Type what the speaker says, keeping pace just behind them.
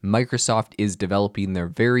Microsoft is developing their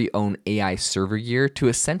very own AI server gear to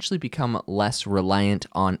essentially become less reliant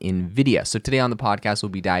on Nvidia. So today on the podcast, we'll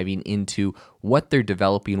be diving into what they're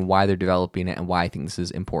developing, why they're developing it, and why I think this is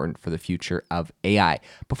important for the future of AI.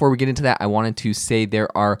 Before we get into that, I wanted to say there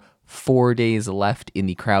are 4 days left in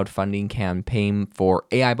the crowdfunding campaign for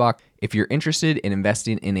AIBox. If you're interested in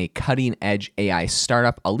investing in a cutting-edge AI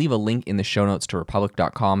startup, I'll leave a link in the show notes to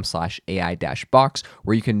republic.com/AI-box,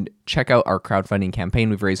 where you can check out our crowdfunding campaign.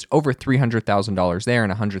 We've raised over $300,000 there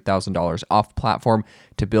and $100,000 off platform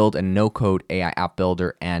to build a no-code AI app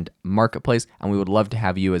builder and marketplace, and we would love to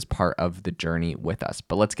have you as part of the journey with us.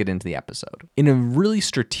 But let's get into the episode. In a really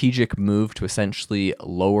strategic move to essentially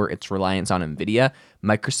lower its reliance on Nvidia,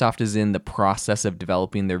 Microsoft is in the process of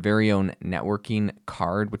developing their very own networking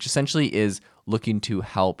card, which essentially is looking to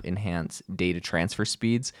help enhance data transfer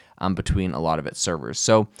speeds between a lot of its servers.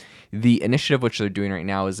 So the initiative which they're doing right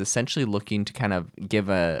now is essentially looking to kind of give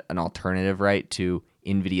an alternative, right, to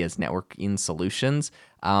NVIDIA's networking solutions.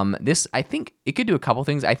 This, I think it could do a couple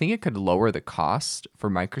things. I think it could lower the cost for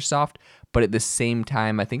Microsoft, but at the same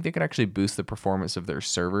time, I think they could actually boost the performance of their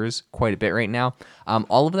servers quite a bit right now.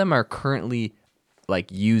 All of them are currently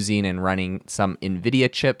using and running some Nvidia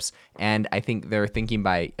chips, and I think they're thinking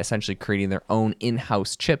by essentially creating their own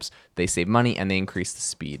in-house chips, they save money and they increase the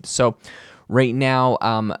speed. So right now,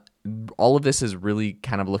 all of this is really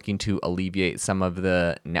kind of looking to alleviate some of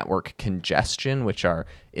the network congestion, which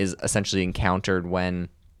is essentially encountered when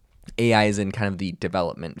AI is in kind of the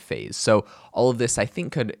development phase. So all of this, I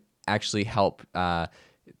think, could actually help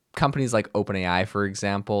companies like OpenAI, for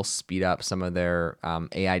example, speed up some of their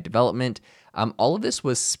AI development. All of this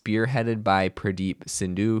was spearheaded by Pradeep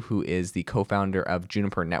Sindhu, who is the co-founder of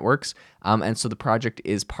Juniper Networks. And so the project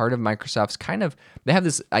is part of Microsoft's they have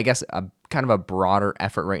this, I guess, a kind of a broader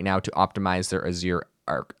effort right now to optimize their Azure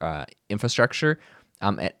infrastructure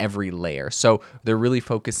at every layer. So they're really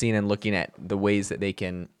focusing and looking at the ways that they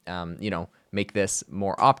can, make this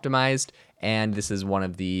more optimized. And this is one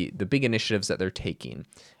of the big initiatives that they're taking.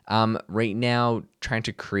 Right now, trying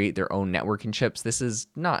to create their own networking chips. This is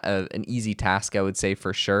not an easy task, I would say,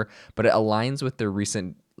 for sure, but it aligns with the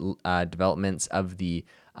recent developments of the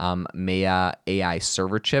Maya AI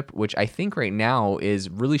server chip, which I think right now is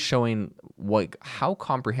really showing how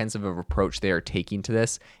comprehensive of approach they are taking to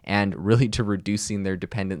this, and really to reducing their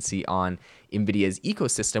dependency on NVIDIA's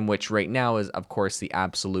ecosystem, which right now is, of course, the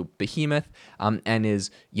absolute behemoth, and is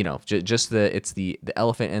it's the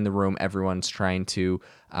elephant in the room everyone's trying to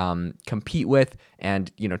compete with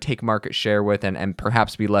and take market share with, and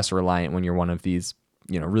perhaps be less reliant when you're one of these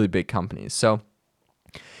really big companies. So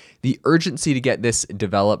the urgency to get this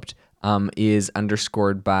developed is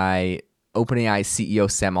underscored by OpenAI CEO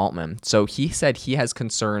Sam Altman. So he said he has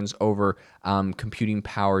concerns over computing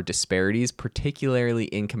power disparities, particularly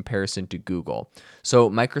in comparison to Google. So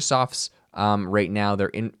Microsoft's right now,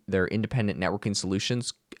 their independent networking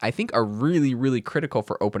solutions, I think, are really, really critical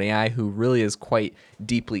for OpenAI, who really is quite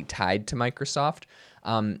deeply tied to Microsoft.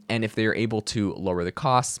 And if they're able to lower the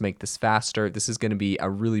costs, make this faster, this is going to be a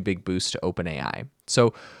really big boost to OpenAI.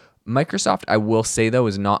 So Microsoft, I will say, though,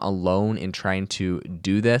 is not alone in trying to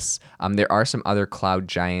do this. There are some other cloud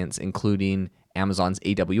giants, including Amazon's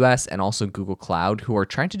AWS and also Google Cloud, who are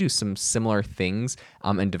trying to do some similar things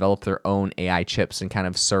and develop their own AI chips and kind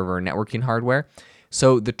of server networking hardware.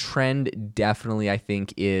 So the trend definitely, I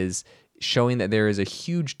think, is showing that there is a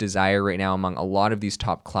huge desire right now among a lot of these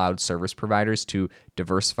top cloud service providers to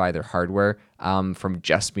diversify their hardware from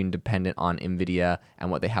just being dependent on NVIDIA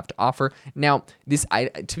and what they have to offer. Now,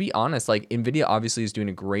 to be honest, NVIDIA obviously is doing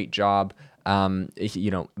a great job,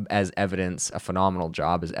 as evidence, a phenomenal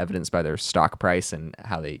job, as evidenced by their stock price and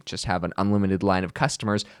how they just have an unlimited line of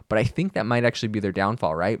customers. But I think that might actually be their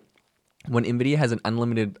downfall, right? When NVIDIA has an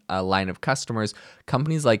unlimited line of customers,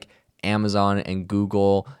 companies like Amazon and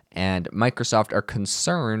Google and Microsoft are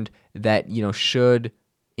concerned that, should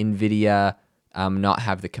NVIDIA not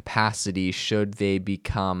have the capacity, should they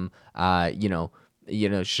become,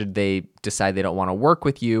 should they decide they don't want to work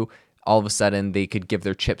with you, all of a sudden they could give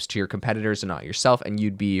their chips to your competitors and not yourself, and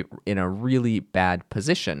you'd be in a really bad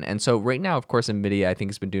position. And so right now, of course, NVIDIA, I think,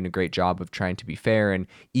 has been doing a great job of trying to be fair and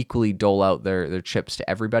equally dole out their chips to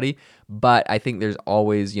everybody. But I think there's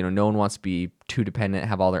always, no one wants to be too dependent,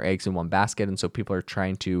 have all their eggs in one basket. And so people are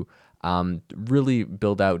trying to really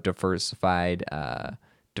build out diversified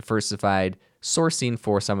sourcing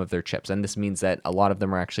for some of their chips. And this means that a lot of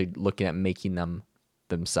them are actually looking at making them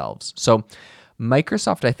themselves. So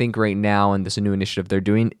Microsoft, I think right now, and this new initiative they're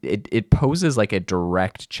doing, it poses like a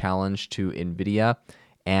direct challenge to NVIDIA.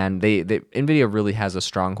 And NVIDIA really has a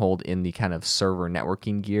stronghold in the kind of server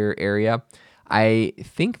networking gear area. I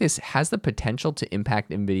think this has the potential to impact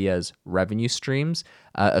Nvidia's revenue streams,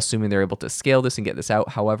 assuming they're able to scale this and get this out.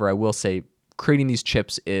 However, I will say creating these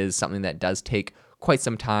chips is something that does take quite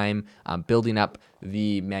some time. Building up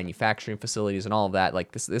the manufacturing facilities and all of that,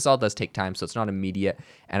 like this all does take time, so it's not immediate.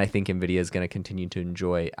 And I think Nvidia is going to continue to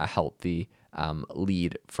enjoy a healthy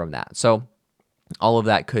lead from that. So all of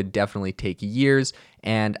that could definitely take years,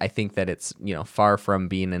 and I think that it's far from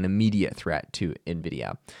being an immediate threat to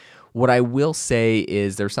Nvidia. What I will say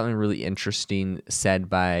is there's something really interesting said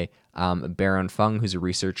by Baron Fung, who's a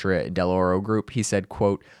researcher at Deloro Group. He said,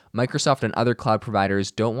 quote, Microsoft and other cloud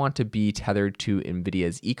providers don't want to be tethered to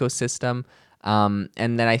NVIDIA's ecosystem. And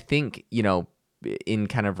then I think, in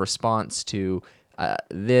kind of response to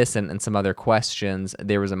this and some other questions,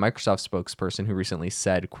 there was a Microsoft spokesperson who recently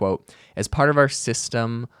said, quote, as part of our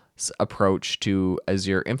system approach to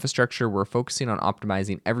Azure infrastructure, we're focusing on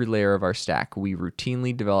optimizing every layer of our stack. We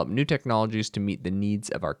routinely develop new technologies to meet the needs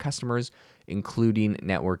of our customers, including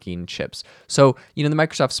networking chips. So, the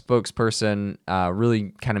Microsoft spokesperson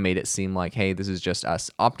really kind of made it seem like, hey, this is just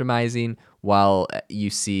us optimizing, while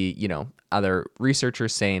you see, other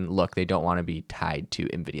researchers saying, look, they don't want to be tied to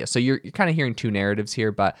NVIDIA. So you're kind of hearing two narratives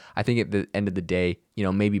here, but I think at the end of the day,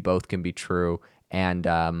 maybe both can be true. And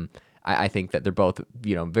I think that they're both,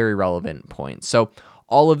 very relevant points. So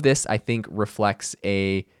all of this, I think, reflects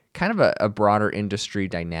a kind of a broader industry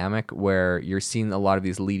dynamic where you're seeing a lot of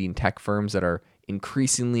these leading tech firms that are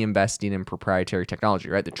increasingly investing in proprietary technology,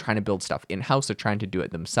 right? They're trying to build stuff in-house. They're trying to do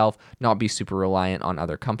it themselves, not be super reliant on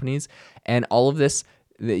other companies. And all of this,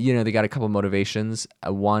 they got a couple motivations.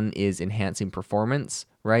 One is enhancing performance,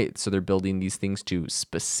 right? So they're building these things to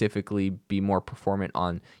specifically be more performant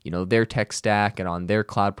on, their tech stack and on their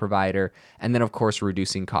cloud provider. And then, of course,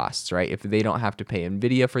 reducing costs, right? If they don't have to pay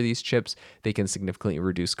NVIDIA for these chips, they can significantly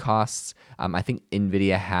reduce costs. I think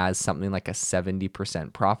NVIDIA has something like a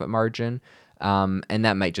 70% profit margin, and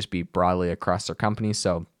that might just be broadly across their company.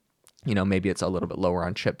 So maybe it's a little bit lower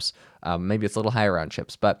on chips. Maybe it's a little higher on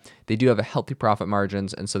chips, but they do have a healthy profit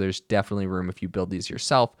margins. And so there's definitely room if you build these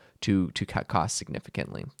yourself to cut costs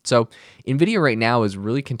significantly. So NVIDIA right now is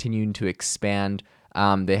really continuing to expand.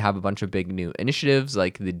 They have a bunch of big new initiatives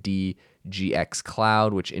like the DGX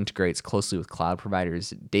Cloud, which integrates closely with cloud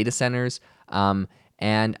providers' data centers.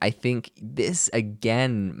 And I think this,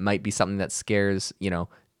 again, might be something that scares,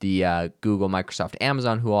 the Google, Microsoft,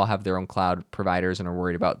 Amazon, who all have their own cloud providers and are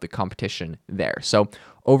worried about the competition there. So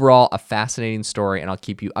overall, a fascinating story, and I'll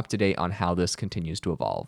keep you up to date on how this continues to evolve.